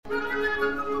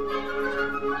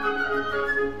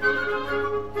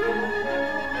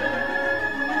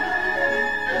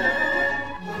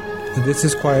This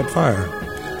is Quiet Fire,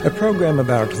 a program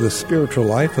about the spiritual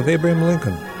life of Abraham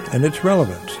Lincoln and its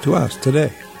relevance to us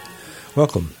today.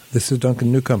 Welcome. This is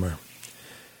Duncan, Newcomer.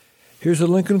 Here's a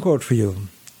Lincoln quote for you.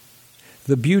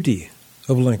 The Beauty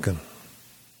of Lincoln.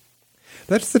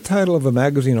 That's the title of a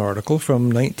magazine article from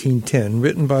 1910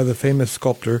 written by the famous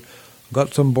sculptor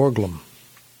Gutzon Borglum,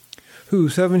 who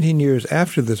 17 years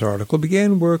after this article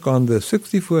began work on the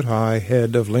 60-foot-high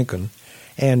head of Lincoln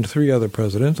and three other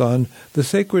presidents on the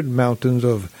sacred mountains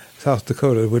of South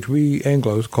Dakota, which we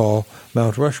Anglos call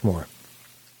Mount Rushmore.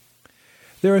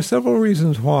 There are several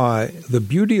reasons why the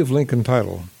Beauty of Lincoln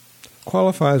title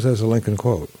qualifies as a Lincoln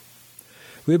quote.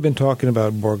 We've been talking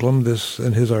about Borglum, this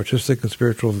and his artistic and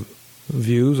spiritual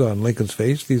views on Lincoln's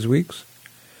face these weeks,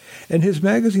 and his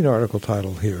magazine article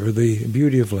title here, The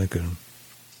Beauty of Lincoln,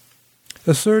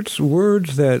 asserts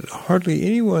words that hardly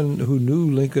anyone who knew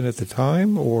Lincoln at the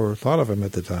time or thought of him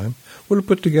at the time would have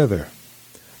put together.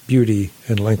 Beauty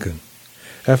and Lincoln.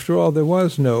 After all, there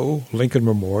was no Lincoln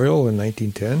Memorial in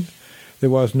 1910.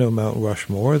 There was no Mount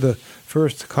Rushmore. The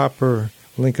first copper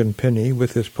Lincoln penny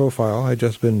with his profile had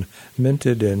just been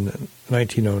minted in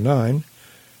 1909.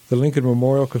 The Lincoln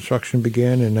Memorial construction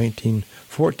began in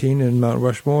 1914 and Mount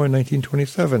Rushmore in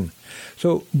 1927.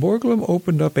 So Borglum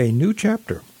opened up a new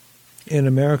chapter in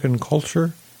American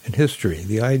culture and history,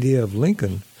 the idea of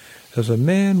Lincoln as a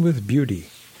man with beauty.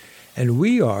 And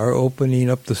we are opening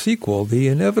up the sequel, the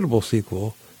inevitable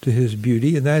sequel to his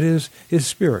beauty, and that is his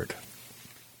spirit.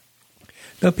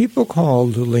 Now, people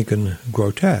called Lincoln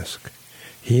grotesque.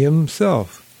 He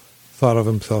himself thought of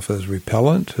himself as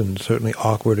repellent and certainly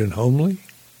awkward and homely.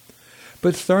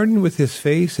 But starting with his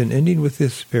face and ending with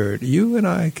his spirit, you and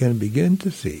I can begin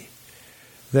to see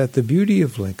that the beauty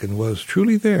of Lincoln was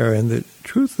truly there, and the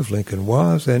truth of Lincoln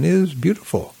was and is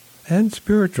beautiful and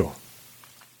spiritual.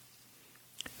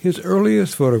 His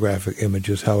earliest photographic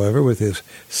images, however, with his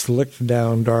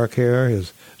slicked-down dark hair,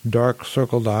 his dark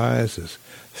circled eyes, his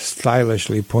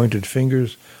stylishly pointed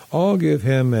fingers, all give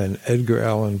him an Edgar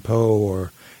Allan Poe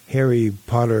or Harry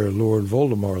Potter Lord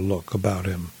Voldemort look about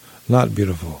him. Not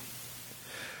beautiful.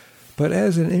 But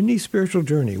as in any spiritual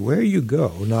journey, where you go,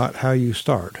 not how you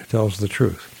start, tells the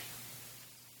truth.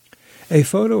 A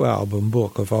photo album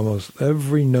book of almost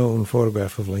every known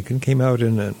photograph of Lincoln came out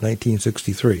in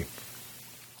 1963.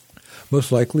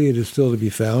 Most likely it is still to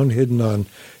be found hidden on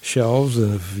shelves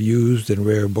of used and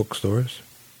rare bookstores.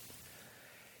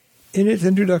 In its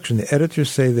introduction, the editors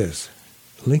say this: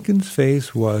 Lincoln's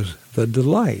face was the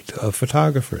delight of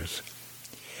photographers.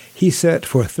 He set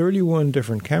for 31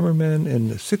 different cameramen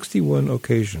in 61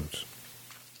 occasions.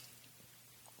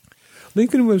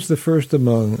 Lincoln was the first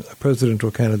among presidential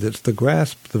candidates to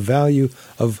grasp the value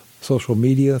of social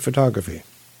media photography.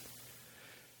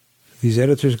 These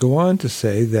editors go on to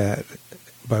say that,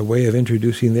 by way of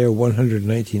introducing their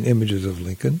 119 images of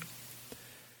Lincoln,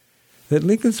 that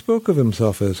Lincoln spoke of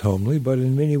himself as homely, but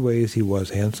in many ways he was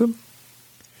handsome.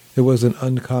 There was an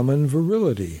uncommon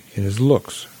virility in his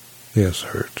looks, they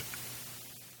assert.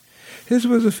 His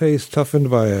was a face toughened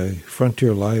by a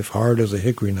frontier life, hard as a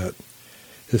hickory nut.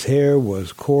 His hair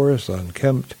was coarse,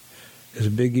 unkempt. His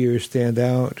big ears stand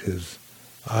out. His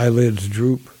eyelids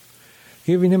droop,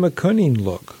 giving him a cunning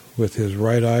look, with his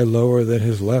right eye lower than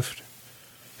his left.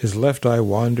 His left eye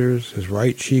wanders. His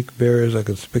right cheek bears a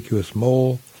conspicuous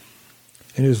mole,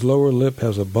 and his lower lip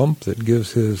has a bump that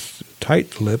gives his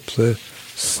tight lips a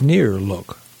sneer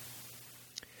look.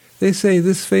 They say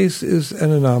this face is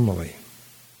an anomaly.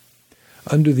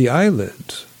 Under the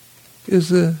eyelids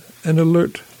is an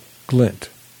alert glint,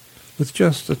 with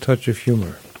just a touch of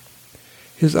humor.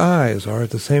 His eyes are at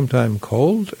the same time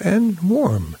cold and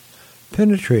warm,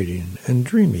 penetrating and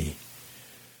dreamy.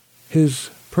 His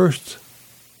pursed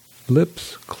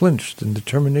lips clenched in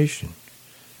determination,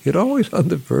 yet always on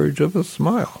the verge of a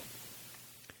smile.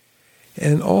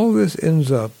 And all this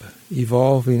ends up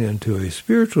evolving into a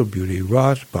spiritual beauty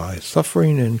wrought by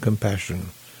suffering and compassion.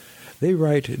 They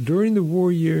write, during the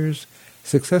war years,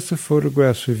 successive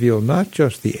photographs reveal not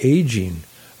just the aging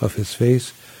of his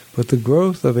face, but the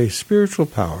growth of a spiritual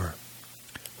power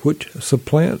which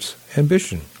supplants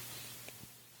ambition.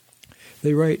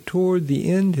 They write, toward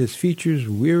the end, his features,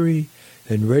 weary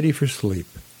and ready for sleep,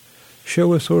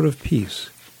 show a sort of peace,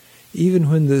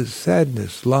 even when the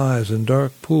sadness lies in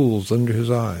dark pools under his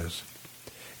eyes.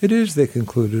 It is, they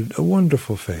concluded, a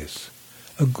wonderful face,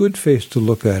 a good face to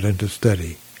look at and to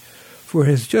study, for it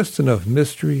has just enough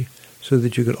mystery so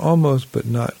that you can almost but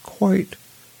not quite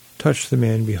touch the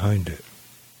man behind it.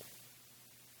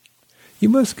 You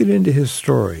must get into his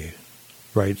story,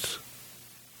 writes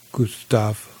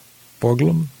Gustav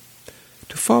Borglum,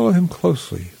 to follow him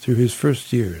closely through his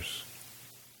first years.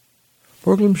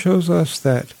 Borglum shows us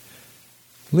that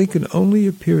Lincoln only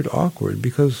appeared awkward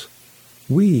because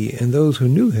we and those who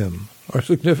knew him are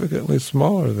significantly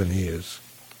smaller than he is,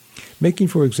 making,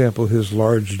 for example, his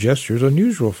large gestures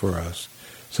unusual for us,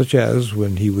 such as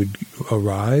when he would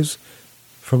arise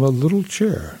from a little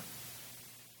chair.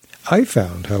 I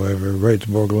found, however, writes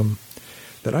Borglum,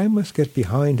 that I must get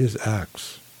behind his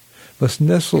acts, must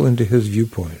nestle into his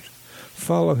viewpoint,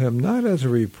 follow him not as a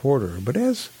reporter, but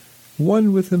as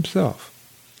one with himself.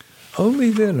 Only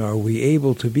then are we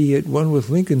able to be at one with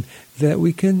Lincoln that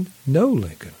we can know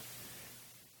Lincoln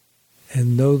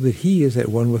and know that he is at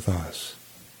one with us.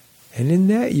 And in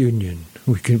that union,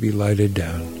 we can be lighted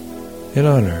down in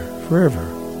honor forever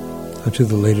unto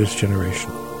the latest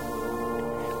generation.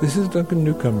 This is Duncan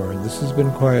Newcomer, and this has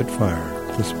been Quiet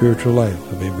Fire, the spiritual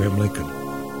life of Abraham Lincoln.